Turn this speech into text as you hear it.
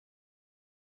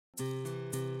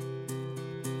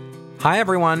Hi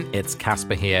everyone, it's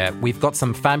Casper here. We've got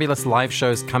some fabulous live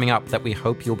shows coming up that we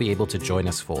hope you'll be able to join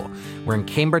us for. We're in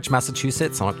Cambridge,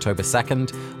 Massachusetts on October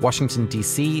 2nd, Washington,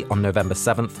 D.C. on November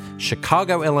 7th,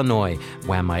 Chicago, Illinois,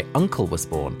 where my uncle was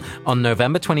born, on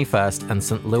November 21st, and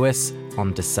St. Louis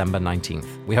on December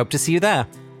 19th. We hope to see you there.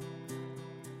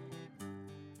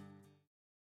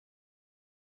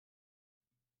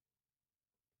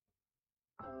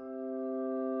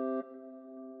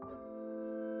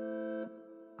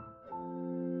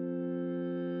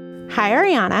 Hi,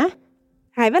 Ariana.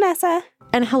 Hi, Vanessa.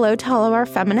 And hello to all of our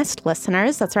feminist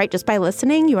listeners. That's right, just by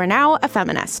listening, you are now a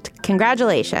feminist.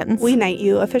 Congratulations. We knight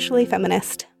you, officially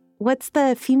feminist. What's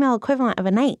the female equivalent of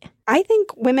a knight? I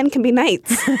think women can be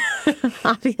knights.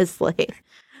 Obviously.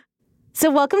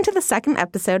 So welcome to the second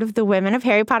episode of The Women of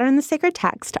Harry Potter and the Sacred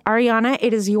Text. Ariana,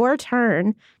 it is your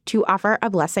turn to offer a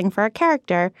blessing for a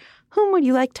character. Whom would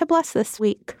you like to bless this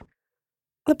week?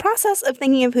 The process of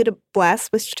thinking of who to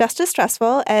bless was just as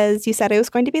stressful as you said it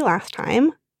was going to be last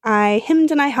time. I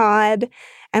hemmed and I hawed,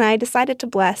 and I decided to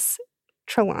bless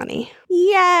Trelawney.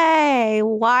 Yay!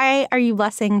 Why are you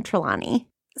blessing Trelawney?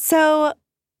 So,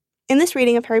 in this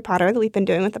reading of Harry Potter that we've been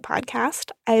doing with the podcast,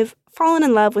 I've fallen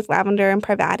in love with Lavender and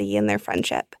Parvati and their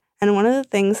friendship. And one of the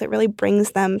things that really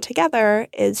brings them together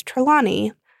is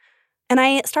Trelawney. And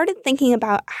I started thinking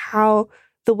about how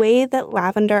the way that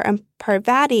Lavender and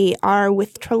Parvati are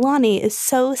with Trelawney is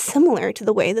so similar to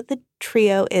the way that the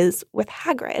trio is with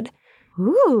Hagrid.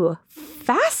 Ooh,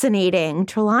 fascinating.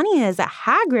 Trelawney is a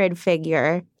Hagrid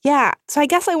figure. Yeah, so I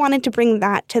guess I wanted to bring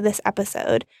that to this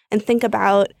episode and think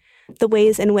about the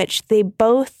ways in which they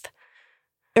both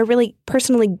are really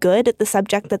personally good at the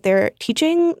subject that they're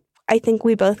teaching. I think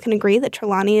we both can agree that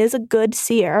Trelawney is a good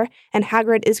seer and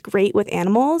Hagrid is great with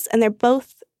animals, and they're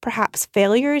both perhaps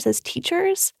failures as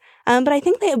teachers, but I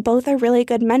think they both are really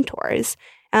good mentors.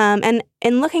 And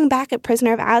in looking back at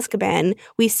Prisoner of Azkaban,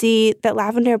 we see that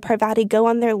Lavender and Parvati go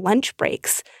on their lunch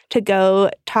breaks to go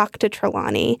talk to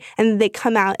Trelawney, and they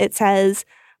come out, it says,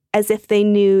 as if they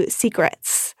knew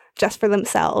secrets just for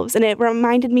themselves. And it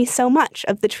reminded me so much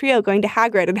of the trio going to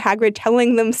Hagrid and Hagrid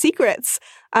telling them secrets,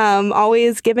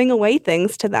 always giving away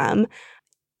things to them.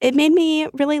 It made me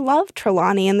really love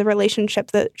Trelawney and the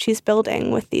relationship that she's building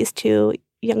with these two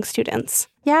young students.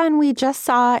 Yeah, and we just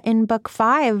saw in book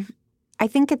 5, I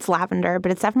think it's Lavender,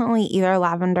 but it's definitely either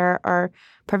Lavender or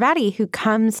Parvati who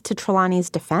comes to Trelawney's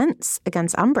defense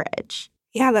against Umbridge.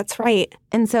 Yeah, that's right.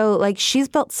 And so, she's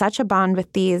built such a bond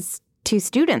with these two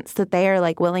students that they are,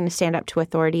 willing to stand up to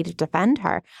authority to defend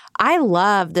her. I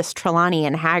love this Trelawney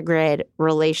and Hagrid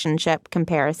relationship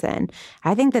comparison.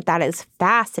 I think that is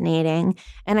fascinating.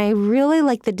 And I really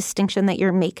like the distinction that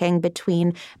you're making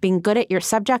between being good at your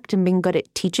subject and being good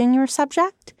at teaching your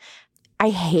subject. I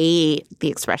hate the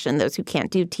expression, those who can't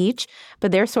do teach,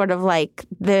 but they're sort of like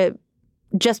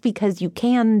just because you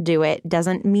can do it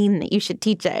doesn't mean that you should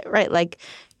teach it, right?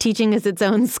 Teaching is its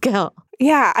own skill.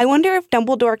 Yeah, I wonder if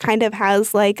Dumbledore kind of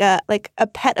has a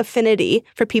pet affinity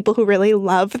for people who really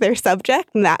love their subject,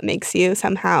 and that makes you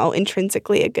somehow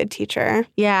intrinsically a good teacher.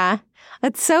 Yeah,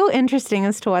 it's so interesting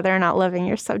as to whether or not loving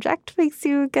your subject makes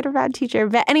you a good or bad teacher.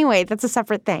 But anyway, that's a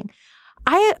separate thing.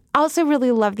 I also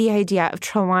really love the idea of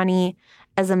Trelawney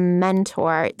as a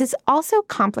mentor. This also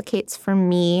complicates for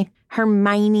me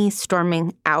Hermione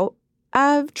storming out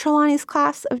of Trelawney's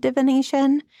class of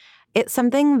divination. It's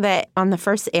something that on the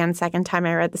first and second time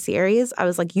I read the series, I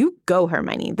was like, you go,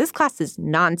 Hermione. This class is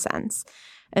nonsense.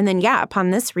 And then,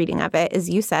 upon this reading of it, as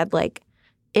you said,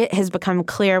 it has become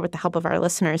clear with the help of our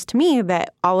listeners to me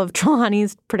that all of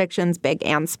Trelawney's predictions, big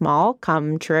and small,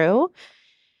 come true.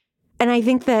 And I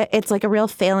think that it's a real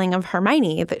failing of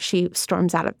Hermione that she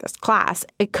storms out of this class.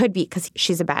 It could be because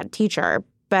she's a bad teacher,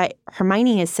 but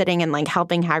Hermione is sitting and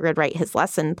helping Hagrid write his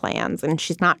lesson plans, and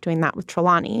she's not doing that with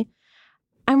Trelawney.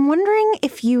 I'm wondering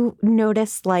if you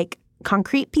notice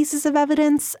concrete pieces of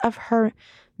evidence of her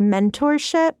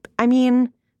mentorship. I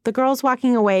mean, the girls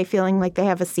walking away feeling like they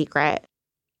have a secret.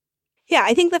 Yeah,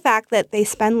 I think the fact that they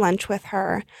spend lunch with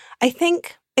her, I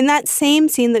think in that same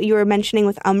scene that you were mentioning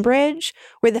with Umbridge,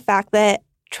 where the fact that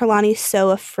Trelawney's so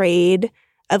afraid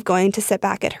of going to sit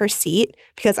back at her seat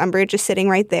because Umbridge is sitting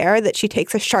right there, that she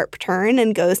takes a sharp turn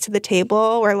and goes to the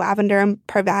table where Lavender and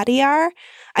Parvati are.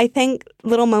 I think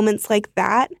little moments like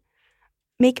that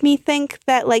make me think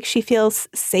that she feels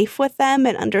safe with them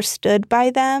and understood by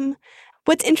them.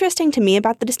 What's interesting to me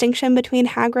about the distinction between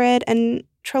Hagrid and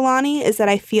Trelawney is that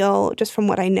I feel, just from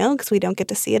what I know, because we don't get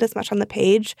to see it as much on the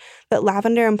page, that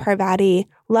Lavender and Parvati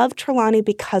love Trelawney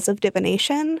because of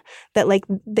divination, that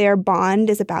their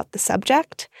bond is about the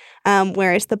subject,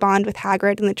 whereas the bond with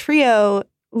Hagrid and the trio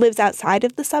lives outside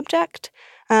of the subject.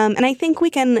 And I think we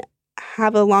can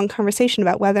have a long conversation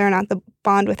about whether or not the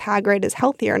bond with Hagrid is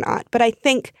healthy or not. But I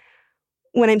think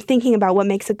when I'm thinking about what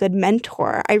makes a good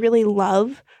mentor, I really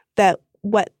love that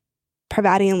what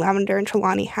Parvati and Lavender and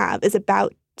Trelawney have is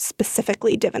about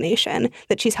specifically divination,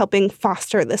 that she's helping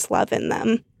foster this love in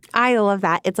them. I love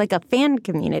that. It's like a fan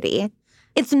community.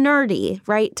 It's nerdy,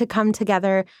 right, to come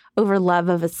together over love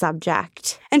of a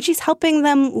subject. And she's helping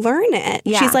them learn it.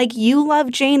 Yeah. She's like, you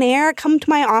love Jane Eyre? Come to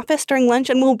my office during lunch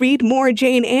and we'll read more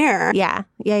Jane Eyre. Yeah.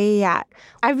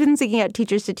 I've been seeking out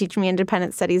teachers to teach me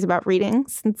independent studies about reading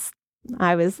since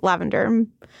I was Lavender and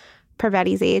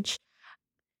Parvati's age.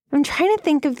 I'm trying to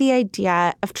think of the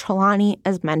idea of Trelawney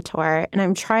as mentor, and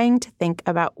I'm trying to think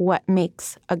about what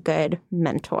makes a good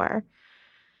mentor.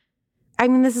 I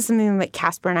mean, this is something that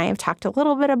Casper and I have talked a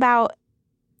little bit about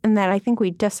and that I think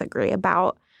we disagree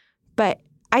about. But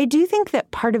I do think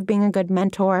that part of being a good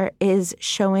mentor is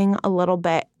showing a little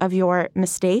bit of your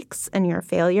mistakes and your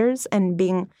failures and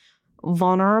being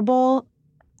vulnerable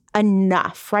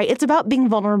enough, right? It's about being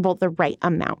vulnerable the right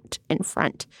amount in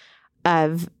front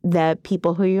of the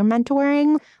people who you're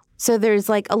mentoring. So there's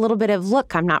like a little bit of,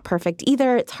 look, I'm not perfect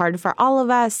either. It's hard for all of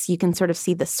us. You can sort of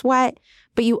see the sweat.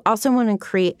 But you also want to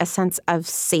create a sense of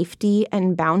safety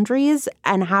and boundaries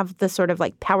and have the sort of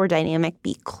like power dynamic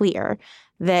be clear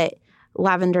that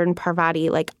Lavender and Parvati,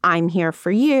 like, I'm here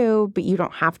for you, but you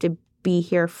don't have to be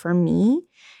here for me.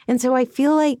 And so I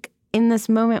feel like in this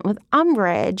moment with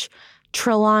Umbridge,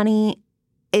 Trelawney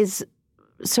is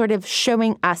sort of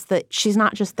showing us that she's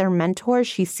not just their mentor,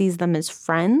 she sees them as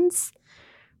friends,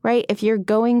 right? If you're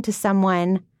going to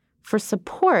someone for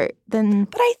support, then...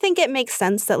 But I think it makes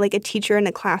sense that, like, a teacher in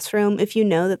a classroom, if you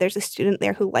know that there's a student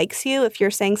there who likes you, if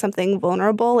you're saying something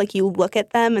vulnerable, like, you look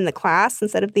at them in the class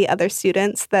instead of the other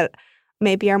students that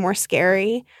maybe are more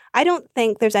scary. I don't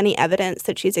think there's any evidence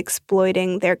that she's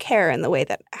exploiting their care in the way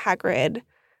that Hagrid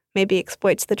maybe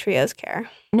exploits the trio's care.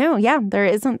 No, yeah, there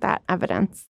isn't that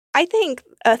evidence. I think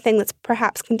a thing that's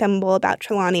perhaps condemnable about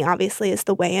Trelawney, obviously, is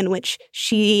the way in which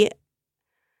she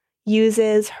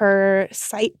uses her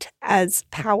sight as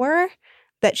power,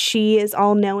 that she is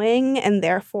all-knowing, and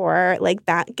therefore, like,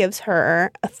 that gives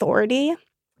her authority.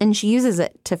 And she uses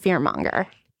it to fearmonger.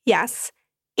 Yes.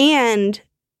 And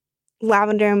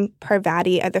Lavender and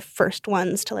Parvati are the first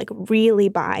ones to, like, really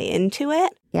buy into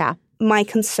it. Yeah. My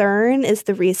concern is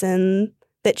the reason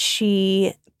that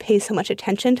she pays so much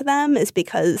attention to them is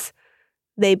because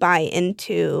they buy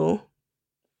into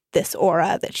this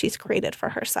aura that she's created for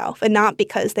herself, and not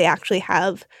because they actually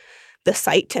have the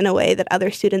sight in a way that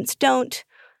other students don't.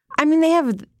 I mean, they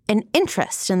have an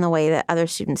interest in the way that other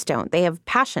students don't. They have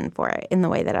passion for it in the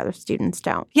way that other students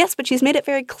don't. Yes, but she's made it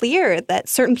very clear that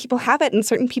certain people have it and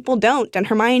certain people don't. And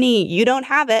Hermione, you don't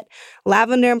have it.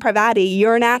 Lavender and Parvati,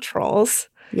 you're naturals.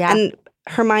 Yeah. And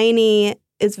Hermione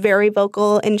is very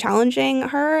vocal in challenging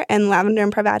her, and Lavender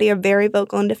and Parvati are very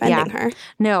vocal in defending her.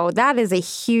 No, that is a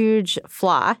huge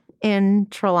flaw in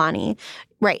Trelawney.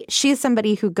 Right. She is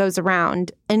somebody who goes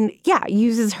around and,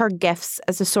 uses her gifts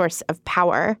as a source of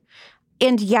power,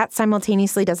 and yet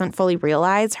simultaneously doesn't fully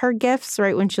realize her gifts,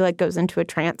 right? When she, like, goes into a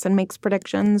trance and makes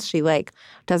predictions, she, like,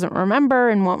 doesn't remember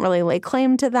and won't really lay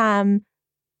claim to them.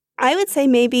 I would say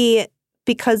maybe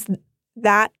because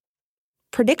that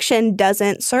prediction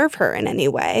doesn't serve her in any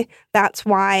way. That's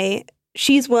why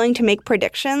she's willing to make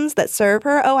predictions that serve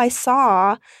her. Oh, I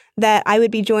saw that I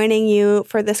would be joining you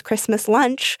for this Christmas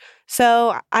lunch,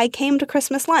 so I came to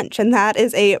Christmas lunch. And that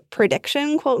is a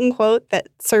prediction, quote unquote, that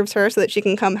serves her so that she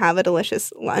can come have a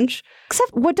delicious lunch.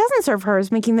 Except what doesn't serve her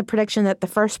is making the prediction that the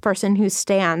first person who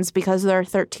stands because there are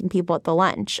 13 people at the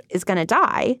lunch is going to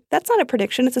die. That's not a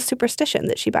prediction. It's a superstition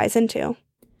that she buys into.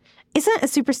 Isn't a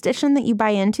superstition that you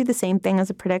buy into the same thing as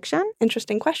a prediction?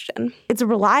 Interesting question. It's a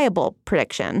reliable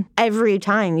prediction. Every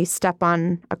time you step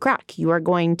on a crack, you are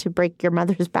going to break your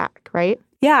mother's back, right?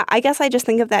 Yeah, I guess I just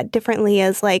think of that differently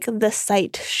as, like, the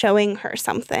sight showing her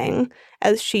something,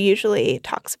 as she usually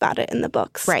talks about it in the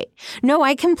books. Right. No,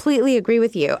 I completely agree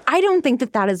with you. I don't think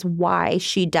that that is why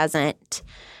she doesn't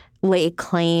lay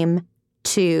claim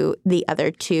to the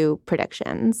other two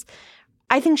predictions.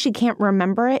 I think she can't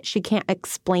remember it. She can't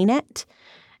explain it.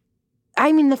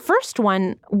 I mean, the first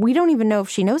one, we don't even know if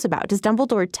she knows about. Does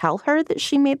Dumbledore tell her that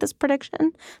she made this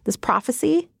prediction, this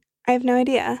prophecy? I have no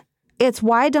idea. It's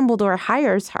why Dumbledore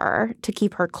hires her to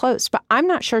keep her close, but I'm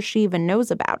not sure she even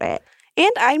knows about it.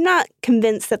 And I'm not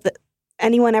convinced that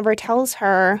anyone ever tells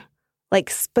her, like,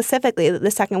 specifically that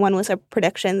the second one was a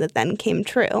prediction that then came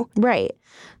true. Right.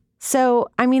 So,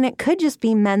 I mean, it could just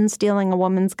be men stealing a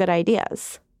woman's good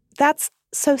ideas. That's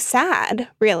so sad,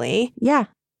 really. Yeah.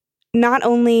 Not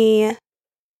only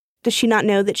Does she not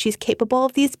know that she's capable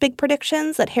of these big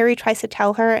predictions that Harry tries to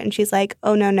tell her? And she's like,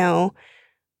 oh, no.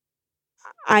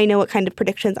 I know what kind of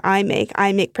predictions I make.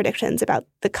 I make predictions about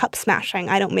the cup smashing.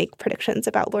 I don't make predictions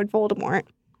about Lord Voldemort.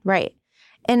 Right.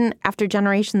 And after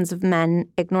generations of men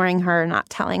ignoring her, not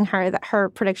telling her that her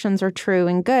predictions are true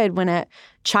and good, when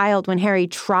Harry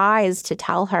tries to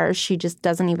tell her, she just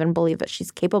doesn't even believe that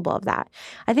she's capable of that.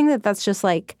 I think that that's just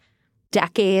like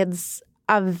decades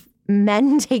of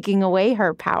men taking away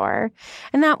her power.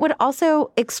 And that would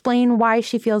also explain why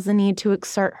she feels the need to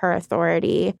exert her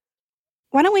authority.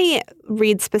 Why don't we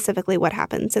read specifically what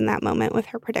happens in that moment with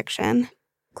her prediction?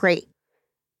 Great.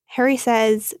 Harry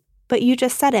says, "But you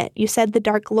just said it. You said the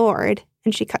Dark Lord."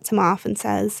 And she cuts him off and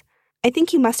says, "I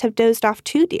think you must have dozed off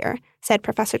too, dear," said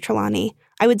Professor Trelawney.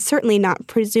 "I would certainly not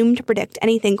presume to predict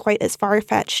anything quite as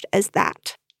far-fetched as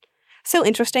that." So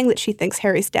interesting that she thinks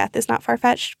Harry's death is not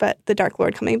far-fetched, but the Dark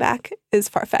Lord coming back is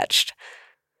far-fetched.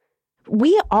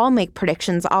 We all make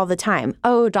predictions all the time.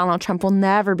 Oh, Donald Trump will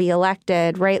never be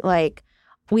elected, right? Like,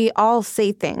 we all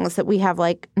say things that we have,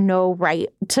 like, no right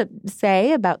to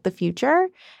say about the future.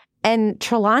 And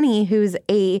Trelawney, who's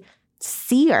a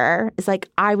seer, is like,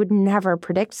 I would never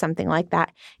predict something like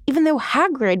that. Even though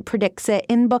Hagrid predicts it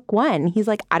in book 1. He's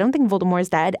like, I don't think Voldemort's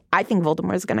dead. I think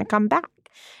Voldemort's going to come back.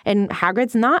 And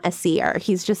Hagrid's not a seer.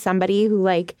 He's just somebody who,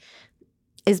 like,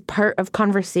 is part of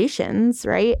conversations,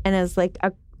 right? And is, like,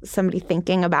 somebody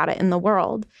thinking about it in the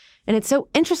world. And it's so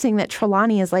interesting that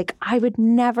Trelawney is like, I would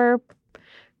never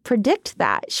predict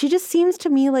that. She just seems to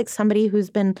me like somebody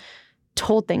who's been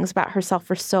told things about herself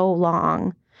for so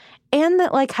long and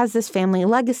that, like, has this family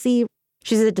legacy.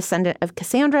 She's a descendant of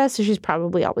Cassandra, so she's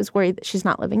probably always worried that she's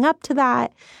not living up to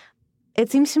that. It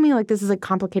seems to me like this is a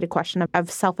complicated question of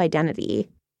self-identity.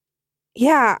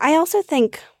 Yeah, I also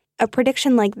think a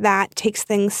prediction like that takes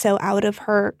things so out of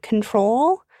her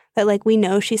control that, like, we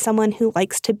know she's someone who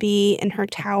likes to be in her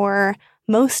tower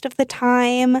most of the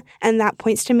time, and that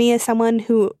points to me as someone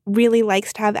who really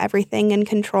likes to have everything in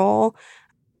control.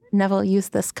 Neville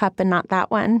used this cup and not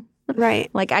that one. Right.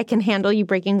 Like, I can handle you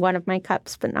breaking one of my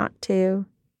cups, but not two.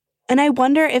 And I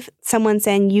wonder if someone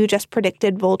saying you just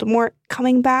predicted Voldemort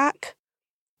coming back,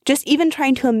 just even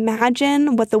trying to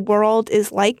imagine what the world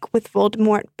is like with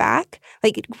Voldemort back,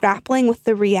 like grappling with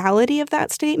the reality of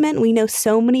that statement. We know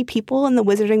so many people in the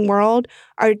wizarding world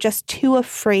are just too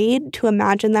afraid to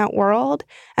imagine that world.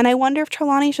 And I wonder if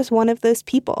Trelawney's just one of those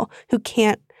people who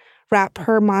can't wrap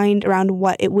her mind around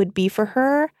what it would be for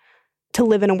her to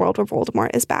live in a world where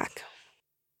Voldemort is back.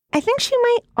 I think she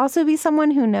might also be someone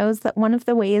who knows that one of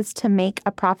the ways to make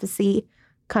a prophecy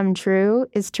come true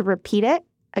is to repeat it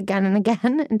again and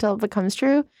again until it becomes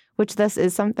true, which this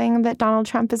is something that Donald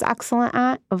Trump is excellent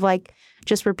at, of, like,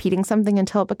 just repeating something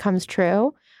until it becomes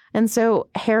true. And so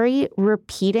Harry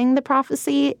repeating the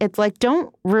prophecy, it's like,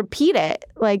 don't repeat it.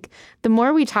 Like, the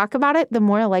more we talk about it, the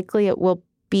more likely it will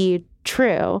be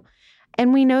true.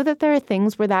 And we know that there are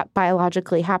things where that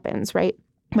biologically happens, right?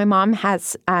 My mom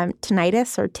has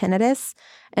tinnitus or tinnitus.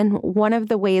 And one of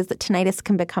the ways that tinnitus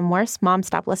can become worse, Mom,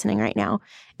 stop listening right now,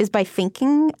 is by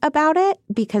thinking about it,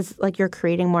 because, like, you're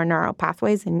creating more neural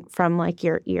pathways from, like,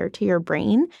 your ear to your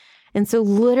brain. And so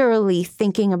literally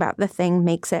thinking about the thing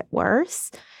makes it worse,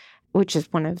 which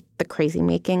is one of the crazy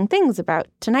making things about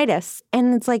tinnitus.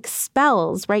 And it's like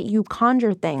spells, right? You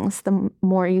conjure things the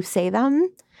more you say them.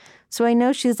 So I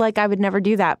know she's like, I would never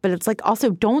do that. But it's like, also,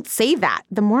 don't say that.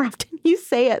 The more often you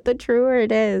say it, the truer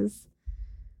it is.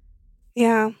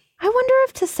 Yeah. I wonder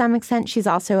if to some extent she's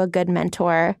also a good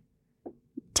mentor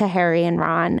to Harry and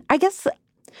Ron. I guess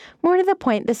more to the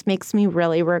point, this makes me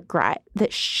really regret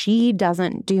that she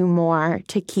doesn't do more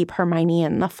to keep Hermione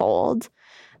in the fold.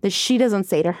 That she doesn't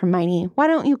say to Hermione, why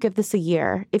don't you give this a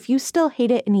year? If you still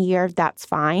hate it in a year, that's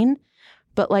fine.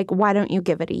 But, like, why don't you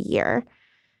give it a year?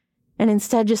 And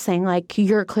instead just saying, like,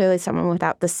 you're clearly someone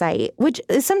without the sight, which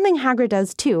is something Hagrid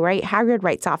does too, right? Hagrid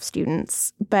writes off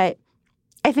students. But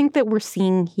I think that we're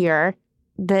seeing here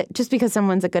that just because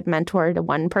someone's a good mentor to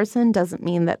one person doesn't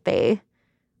mean that they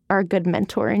are a good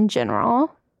mentor in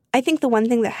general. I think the one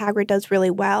thing that Hagrid does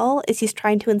really well is he's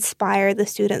trying to inspire the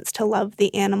students to love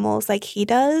the animals like he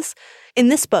does. In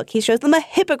this book, he shows them a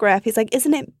hippogriff. He's like,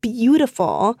 isn't it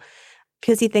beautiful?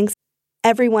 Because he thinks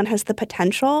everyone has the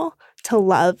potential to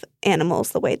love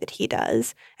animals the way that he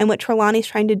does. And what Trelawney's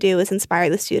trying to do is inspire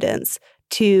the students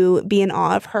to be in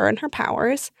awe of her and her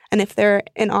powers. And if they're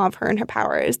in awe of her and her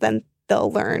powers, then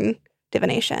they'll learn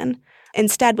divination.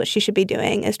 Instead, what she should be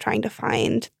doing is trying to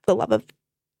find the love of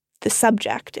the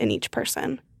subject in each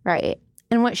person. Right.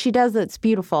 And what she does that's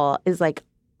beautiful is, like,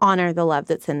 honor the love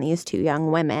that's in these two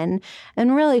young women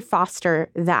and really foster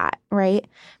that, right?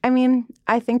 I mean,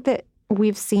 I think that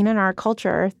we've seen in our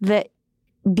culture that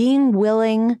being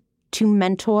willing to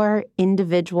mentor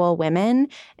individual women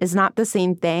is not the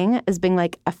same thing as being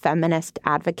like a feminist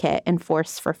advocate and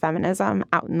force for feminism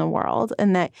out in the world,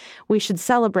 and that we should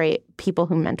celebrate people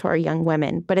who mentor young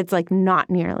women, but it's like not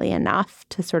nearly enough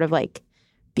to sort of like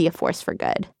be a force for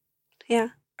good. Yeah.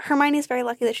 Hermione's very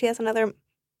lucky that she has another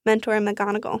mentor in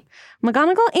McGonagall.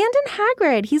 McGonagall and in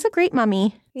Hagrid. He's a great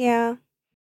mummy. Yeah.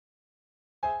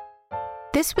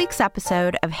 This week's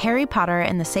episode of Harry Potter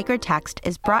and the Sacred Text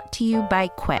is brought to you by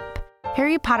Quip.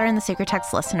 Harry Potter and the Sacred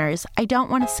Text listeners, I don't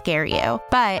want to scare you,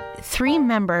 but 3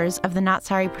 members of the Not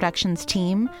Sorry Productions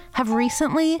team have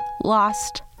recently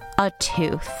lost a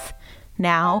tooth.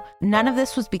 Now, none of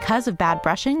this was because of bad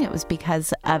brushing. It was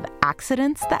because of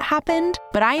accidents that happened.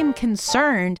 But I am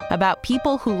concerned about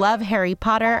people who love Harry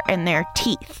Potter and their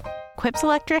teeth. Quip's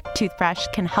electric toothbrush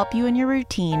can help you in your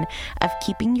routine of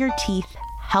keeping your teeth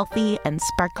healthy and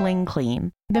sparkling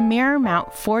clean. The mirror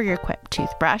mount for your Quip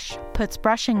toothbrush puts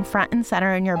brushing front and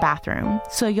center in your bathroom,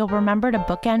 so you'll remember to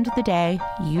bookend the day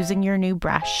using your new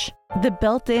brush. The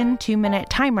built-in 2-minute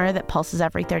timer that pulses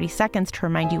every 30 seconds to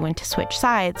remind you when to switch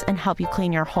sides and help you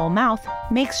clean your whole mouth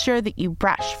makes sure that you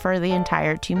brush for the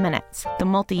entire 2 minutes. The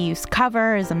multi-use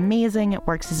cover is amazing. It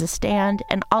works as a stand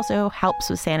and also helps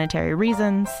with sanitary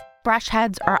reasons. Brush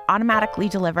heads are automatically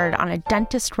delivered on a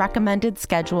dentist-recommended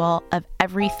schedule of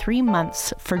every 3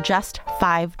 months for just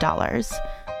 $5.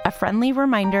 A friendly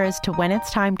reminder as to when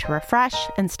it's time to refresh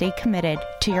and stay committed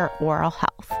to your oral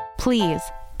health. Please,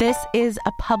 this is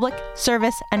a public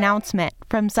service announcement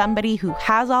from somebody who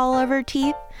has all of her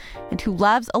teeth and who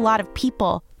loves a lot of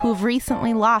people who have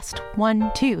recently lost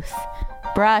one tooth.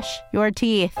 Brush your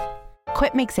teeth.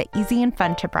 Quip makes it easy and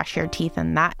fun to brush your teeth,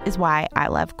 and that is why I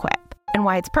love Quip. And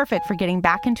why it's perfect for getting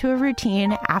back into a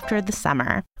routine after the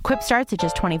summer. Quip starts at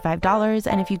just $25,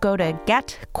 and if you go to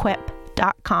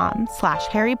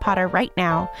getquip.com/Harry Potter right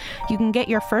now, you can get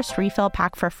your first refill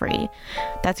pack for free.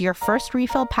 That's your first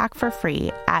refill pack for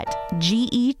free at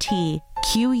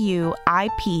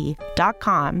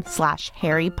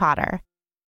getquip.com/Harry Potter.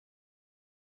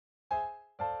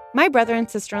 My brother and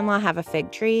sister-in-law have a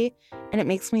fig tree, and it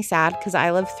makes me sad because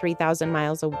I live 3,000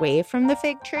 miles away from the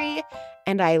fig tree,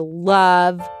 and I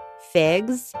love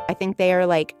figs. I think they are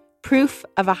like proof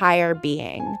of a higher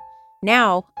being.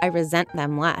 Now I resent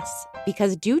them less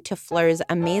because due to Fleur's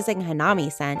amazing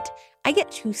Hanami scent, I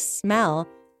get to smell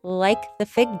like the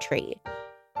fig tree.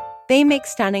 They make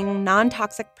stunning,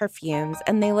 non-toxic perfumes,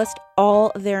 and they list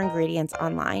all of their ingredients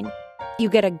online. You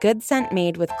get a good scent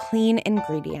made with clean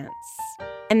ingredients.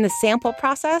 And the sample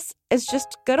process is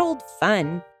just good old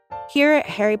fun. Here at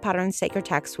Harry Potter and Sacred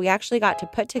Text, we actually got to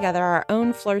put together our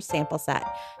own Fleur sample set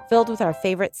filled with our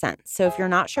favorite scents. So if you're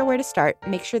not sure where to start,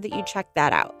 make sure that you check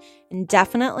that out. And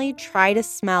definitely try to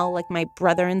smell like my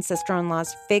brother and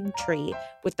sister-in-law's fig tree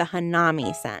with the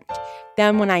Hanami scent.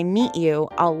 Then when I meet you,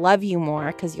 I'll love you more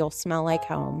because you'll smell like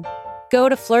home. Go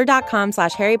to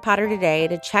fleur.com/Harry Potter today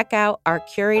to check out our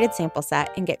curated sample set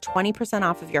and get 20%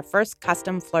 off of your first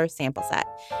custom Fleur sample set.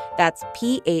 That's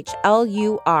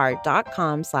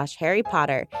PHLUR.com/Harry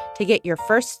Potter to get your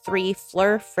first 3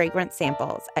 Fleur fragrance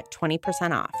samples at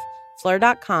 20% off.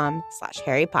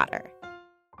 Fleur.com/Harry Potter.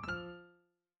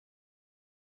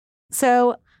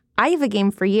 So I have a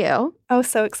game for you. Oh,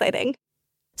 so exciting.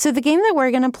 So the game that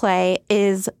we're going to play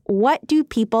is what do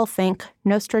people think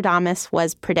Nostradamus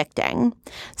was predicting?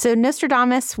 So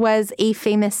Nostradamus was a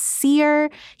famous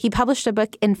seer. He published a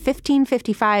book in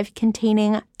 1555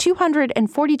 containing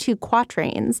 242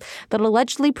 quatrains that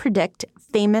allegedly predict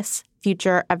famous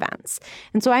future events.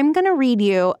 And so I'm going to read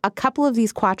you a couple of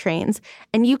these quatrains,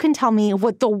 and you can tell me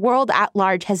what the world at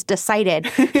large has decided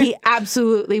he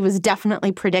absolutely was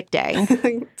definitely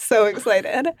predicting. So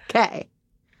excited.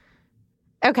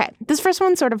 Okay, this first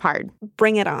one's sort of hard.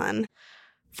 Bring it on.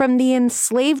 From the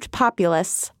enslaved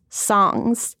populace,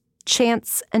 songs,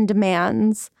 chants, and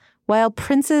demands, while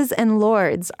princes and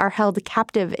lords are held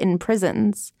captive in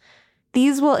prisons,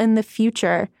 these will in the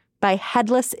future, by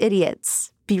headless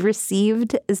idiots, be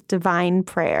received as divine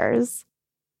prayers.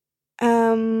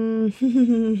 I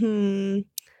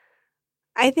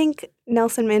think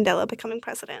Nelson Mandela becoming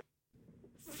president.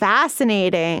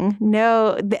 Fascinating.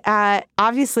 No,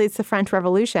 obviously it's the French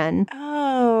Revolution.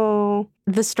 Oh.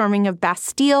 The storming of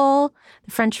Bastille,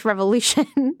 the French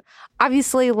Revolution.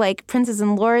 Obviously, like princes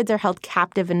and lords are held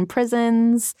captive in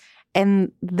prisons.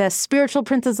 and the spiritual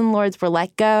princes and lords were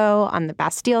let go on the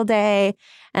Bastille Day.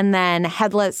 And then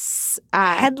headless.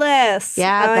 Headless.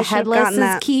 Yeah, Oh, the headless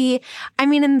is key. I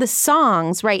mean, in the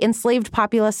songs, right? Enslaved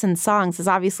Populace in songs is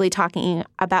obviously talking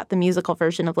about the musical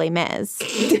version of Les Mis.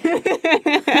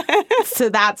 So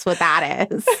that's what that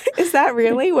is. Is that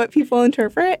really what people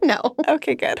interpret? No.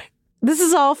 Okay, good. This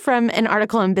is all from an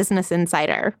article in Business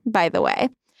Insider, by the way.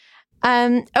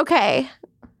 Okay.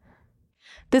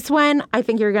 This one I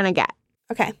think you're going to get.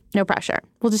 Okay. No pressure.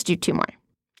 We'll just do 2 more.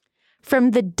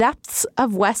 From the depths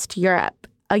of West Europe,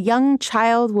 a young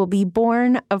child will be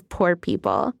born of poor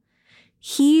people.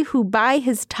 He who by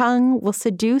his tongue will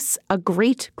seduce a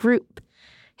great group.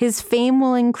 His fame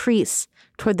will increase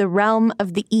toward the realm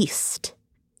of the East.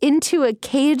 Into a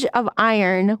cage of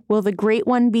iron will the great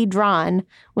one be drawn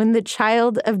when the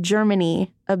child of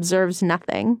Germany observes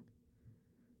nothing.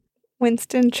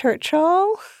 Winston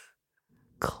Churchill?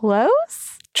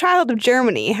 Close? Child of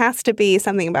Germany has to be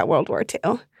something about World War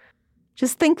II.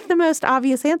 Just think the most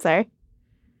obvious answer.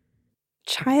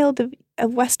 Child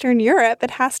of Western Europe.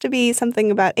 It has to be something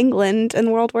about England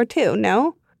and World War II,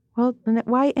 no? Well,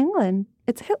 why England?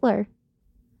 It's Hitler.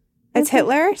 It's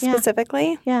Hitler, Yeah.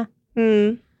 specifically? Yeah.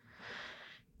 Hmm.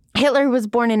 Hitler was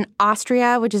born in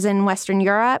Austria, which is in Western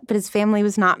Europe, but his family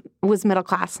was middle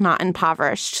class, not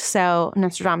impoverished. So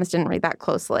Nostradamus didn't read that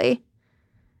closely.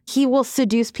 He will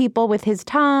seduce people with his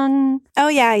tongue. Oh,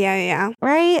 yeah.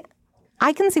 Right?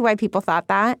 I can see why people thought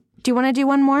that. Do you want to do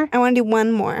one more? I want to do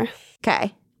one more.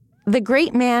 Okay. The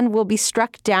great man will be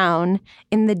struck down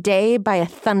in the day by a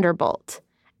thunderbolt,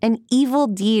 an evil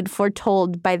deed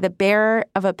foretold by the bearer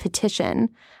of a petition.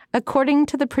 According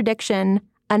to the prediction,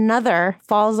 another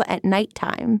falls at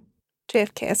nighttime.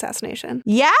 JFK assassination.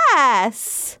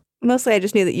 Yes! Mostly I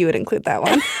just knew that you would include that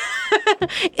one.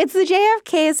 It's the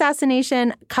JFK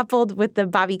assassination coupled with the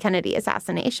Bobby Kennedy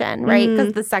assassination, right?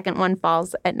 Because the second one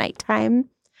falls at nighttime.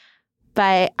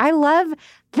 But I love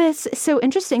this. So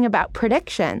interesting about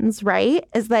predictions, right?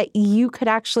 Is that you could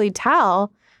actually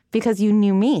tell because you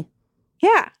knew me.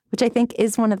 Yeah. Which I think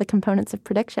is one of the components of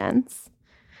predictions.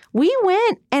 We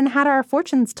went and had our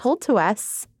fortunes told to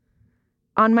us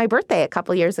on my birthday a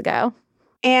couple years ago.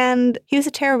 And he was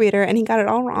a tarot reader, and he got it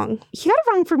all wrong. He got it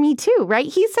wrong for me, too, right?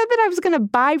 He said that I was going to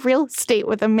buy real estate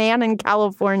with a man in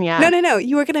California. No.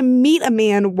 You were going to meet a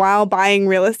man while buying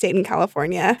real estate in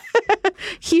California.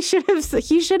 He should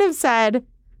have said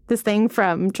this thing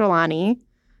from Trelawney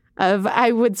of,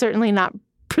 I would certainly not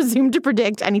presume to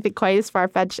predict anything quite as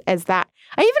far-fetched as that.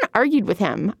 I even argued with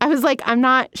him. I was like, I'm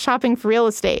not shopping for real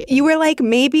estate. You were like,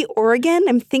 maybe Oregon?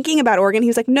 I'm thinking about Oregon. He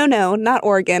was like, no, not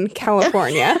Oregon,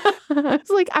 California. I was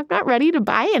like, I'm not ready to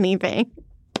buy anything.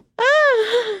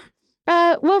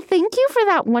 Well, thank you for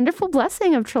that wonderful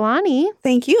blessing of Trelawney.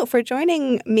 Thank you for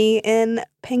joining me in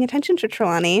paying attention to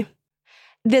Trelawney.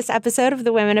 This episode of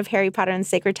The Women of Harry Potter and the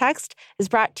Sacred Text is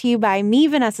brought to you by me,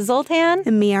 Vanessa Zoltan.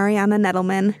 And me, Ariana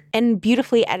Nettleman. And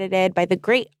beautifully edited by the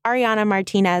great Ariana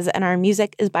Martinez. And our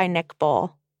music is by Nick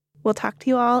Bull. We'll talk to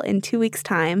you all in 2 weeks'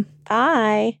 time.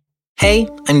 Bye. Hey,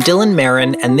 I'm Dylan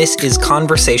Marin, and this is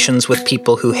Conversations with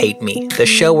People Who Hate Me, the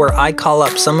show where I call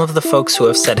up some of the folks who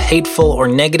have said hateful or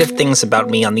negative things about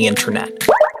me on the internet.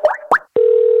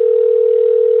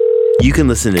 You can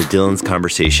listen to Dylan's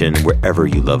conversation wherever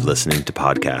you love listening to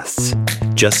podcasts.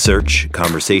 Just search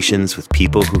Conversations with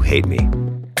People Who Hate Me.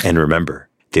 And remember,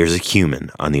 there's a human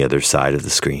on the other side of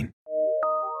the screen.